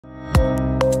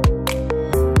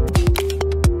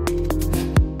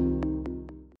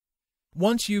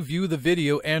Once you view the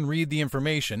video and read the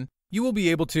information, you will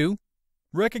be able to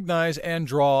recognize and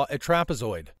draw a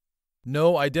trapezoid,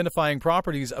 know identifying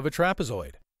properties of a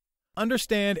trapezoid,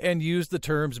 understand and use the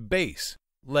terms base,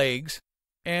 legs,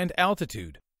 and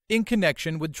altitude in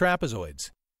connection with trapezoids,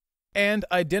 and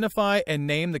identify and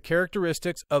name the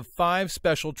characteristics of 5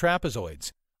 special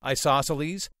trapezoids: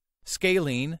 isosceles,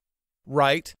 scalene,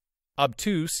 right,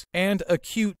 obtuse, and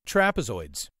acute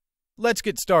trapezoids. Let's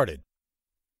get started.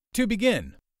 To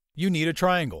begin, you need a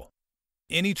triangle.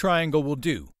 Any triangle will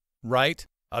do: right,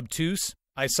 obtuse,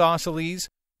 isosceles,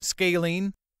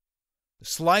 scalene.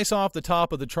 Slice off the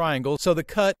top of the triangle so the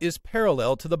cut is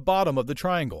parallel to the bottom of the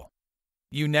triangle.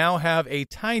 You now have a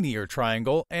tinier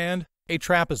triangle and a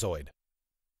trapezoid.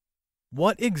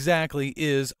 What exactly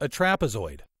is a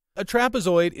trapezoid? A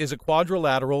trapezoid is a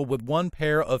quadrilateral with one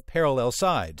pair of parallel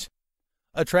sides.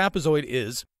 A trapezoid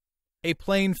is a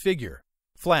plane figure,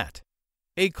 flat;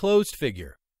 a closed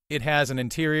figure, it has an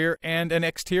interior and an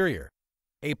exterior;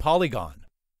 a polygon,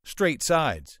 straight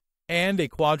sides; and a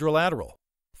quadrilateral,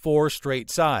 4 straight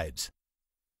sides.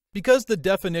 Because the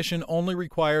definition only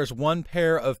requires one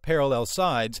pair of parallel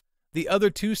sides, the other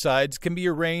 2 sides can be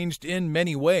arranged in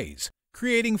many ways,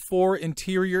 creating 4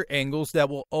 interior angles that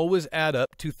will always add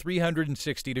up to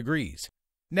 360 degrees.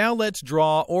 Now let's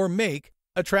draw or make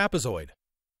a trapezoid.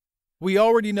 We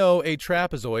already know a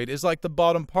trapezoid is like the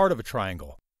bottom part of a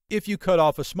triangle, if you cut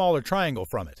off a smaller triangle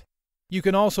from it. You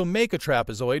can also make a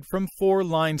trapezoid from 4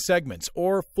 line segments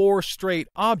or 4 straight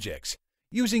objects,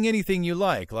 using anything you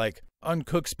like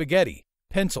uncooked spaghetti,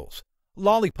 pencils,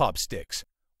 lollipop sticks,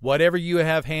 whatever you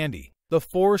have handy. The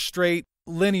 4 straight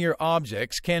linear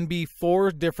objects can be 4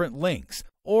 different lengths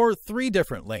or 3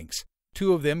 different lengths.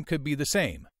 2 of them could be the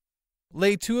same.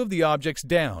 Lay 2 of the objects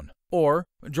down, or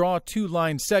draw 2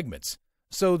 line segments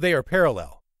so they are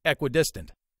parallel,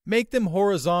 equidistant. Make them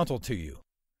horizontal to you.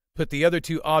 Put the other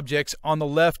 2 objects on the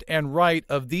left and right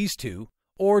of these 2,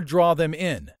 or draw them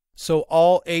in so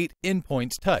all 8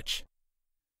 endpoints touch.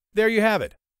 There you have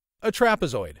it, a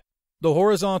trapezoid. The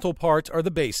horizontal parts are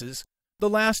the bases. The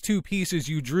last 2 pieces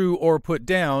you drew or put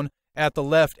down at the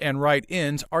left and right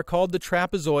ends are called the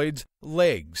trapezoid's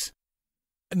legs.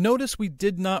 Notice we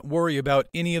did not worry about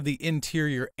any of the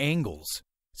interior angles,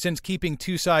 since keeping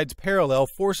 2 sides parallel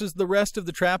forces the rest of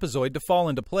the trapezoid to fall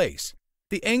into place.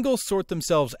 The angles sort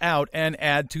themselves out and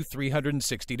add to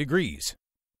 360 degrees.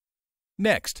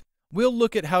 Next, we'll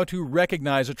look at how to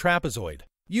recognize a trapezoid.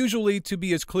 Usually, to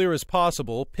be as clear as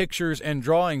possible, pictures and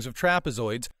drawings of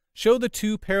trapezoids show the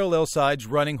 2 parallel sides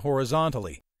running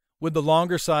horizontally, with the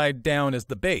longer side down as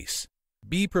the base.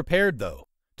 Be prepared, though,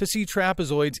 to see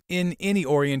trapezoids in any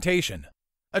orientation.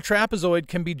 A trapezoid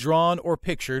can be drawn or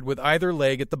pictured with either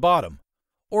leg at the bottom,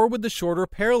 or with the shorter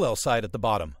parallel side at the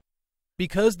bottom.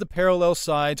 Because the parallel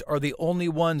sides are the only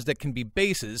ones that can be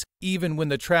bases, even when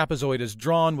the trapezoid is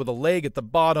drawn with a leg at the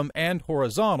bottom and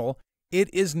horizontal,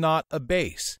 it is not a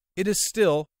base. It is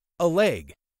still a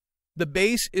leg. The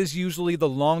base is usually the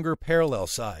longer parallel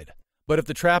side, but if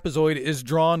the trapezoid is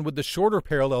drawn with the shorter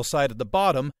parallel side at the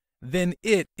bottom, then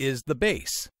it is the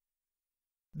base.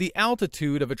 The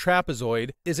altitude of a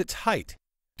trapezoid is its height.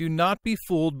 Do not be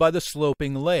fooled by the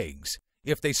sloping legs.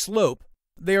 If they slope,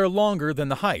 they are longer than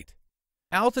the height.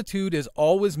 Altitude is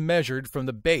always measured from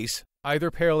the base, either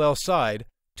parallel side,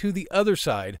 to the other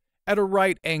side at a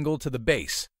right angle to the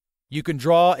base. You can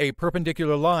draw a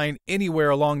perpendicular line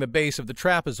anywhere along the base of the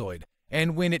trapezoid,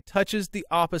 and when it touches the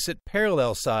opposite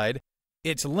parallel side,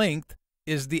 its length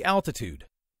is the altitude.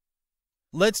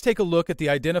 Let's take a look at the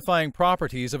identifying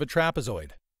properties of a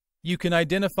trapezoid. You can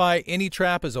identify any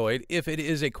trapezoid if it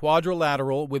is a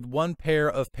quadrilateral with one pair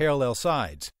of parallel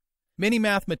sides. Many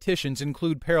mathematicians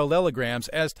include parallelograms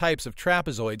as types of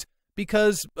trapezoids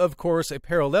because, of course, a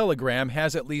parallelogram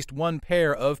has at least one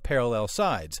pair of parallel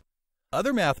sides.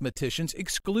 Other mathematicians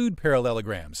exclude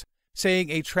parallelograms, saying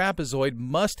a trapezoid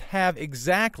must have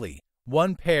exactly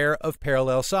one pair of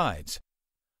parallel sides.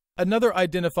 Another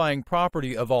identifying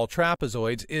property of all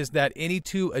trapezoids is that any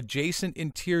 2 adjacent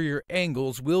interior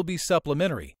angles will be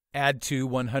supplementary, add to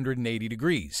 180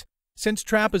 degrees. Since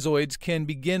trapezoids can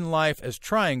begin life as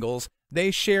triangles,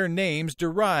 they share names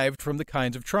derived from the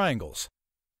kinds of triangles.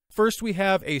 First, we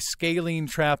have a scalene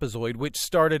trapezoid, which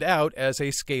started out as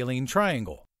a scalene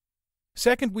triangle.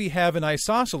 Second, we have an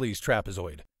isosceles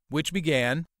trapezoid, which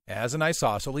began as an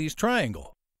isosceles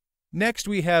triangle. Next,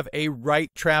 we have a right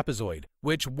trapezoid,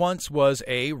 which once was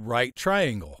a right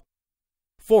triangle.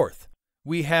 Fourth,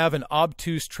 we have an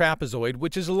obtuse trapezoid,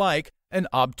 which is like an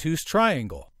obtuse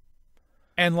triangle.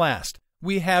 And last,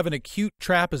 we have an acute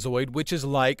trapezoid, which is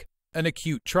like an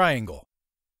acute triangle.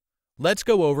 Let's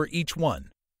go over each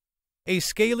one. A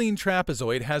scalene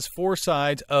trapezoid has four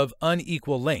sides of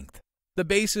unequal length. The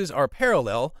bases are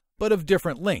parallel but of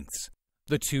different lengths.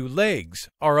 The two legs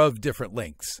are of different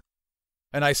lengths.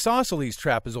 An isosceles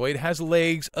trapezoid has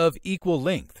legs of equal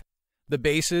length. The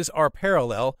bases are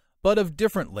parallel but of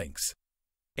different lengths.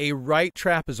 A right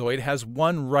trapezoid has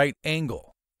one right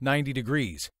angle, 90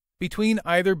 degrees, between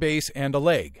either base and a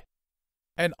leg.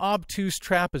 An obtuse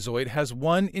trapezoid has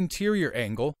one interior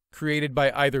angle, created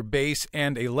by either base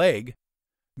and a leg,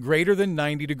 greater than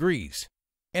 90 degrees.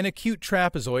 An acute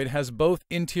trapezoid has both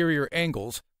interior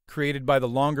angles, created by the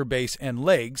longer base and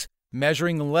legs,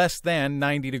 measuring less than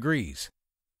 90 degrees.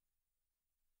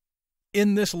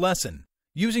 In this lesson,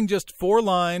 using just 4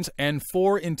 lines and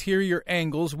 4 interior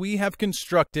angles, we have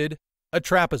constructed a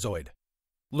trapezoid.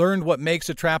 Learned what makes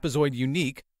a trapezoid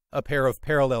unique, a pair of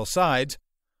parallel sides,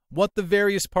 what the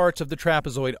various parts of the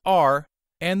trapezoid are,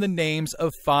 and the names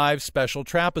of 5 special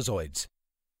trapezoids.